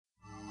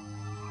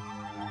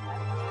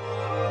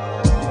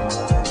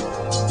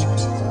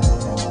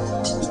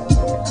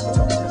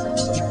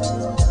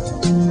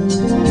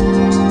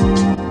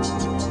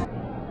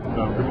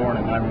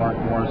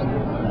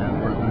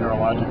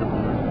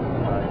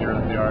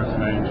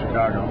RSNA in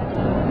Chicago.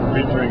 We're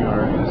featuring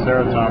our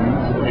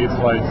CereTom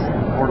 8-slice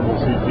portable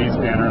CT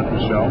scanner at the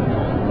show.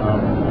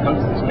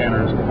 Because the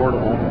scanner is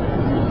portable,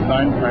 it's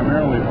designed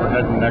primarily for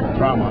head and neck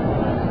trauma,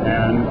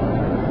 and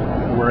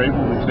we're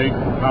able to take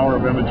the power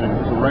of imaging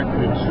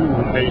directly to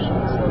the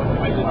patients,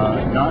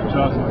 not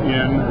just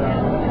in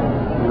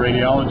the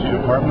radiology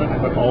department,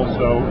 but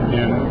also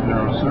in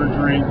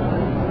neurosurgery,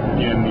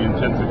 in the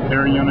intensive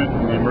care unit,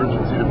 in the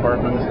emergency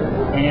departments,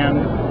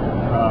 and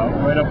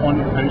right up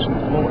onto the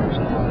patient's floors.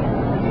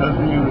 Because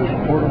the unit is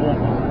portable,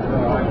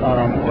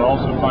 we're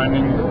also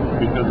finding,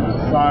 because of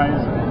its size,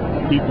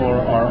 people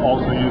are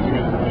also using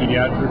it for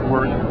pediatric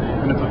work,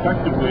 and it's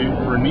effectively,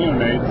 for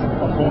neonates,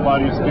 a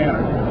full-body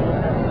scanner.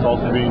 It's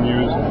also being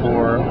used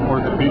for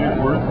orthopedic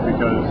work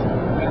because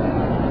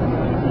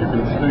you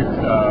can stick,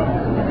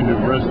 you can do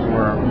wrist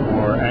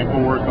or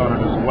ankle work on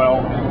it as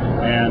well,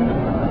 and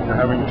if you're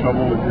having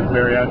trouble with your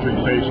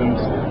bariatric patients,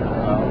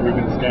 we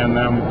can scan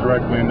them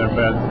directly in their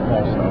beds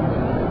also.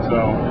 So,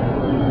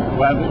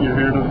 glad that you're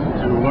here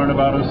to learn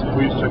about us.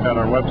 Please check out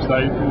our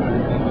website,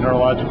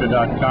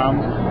 NeuroLogica.com,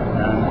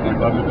 and we'd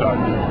love to talk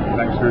to you.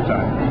 Thanks for your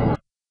time.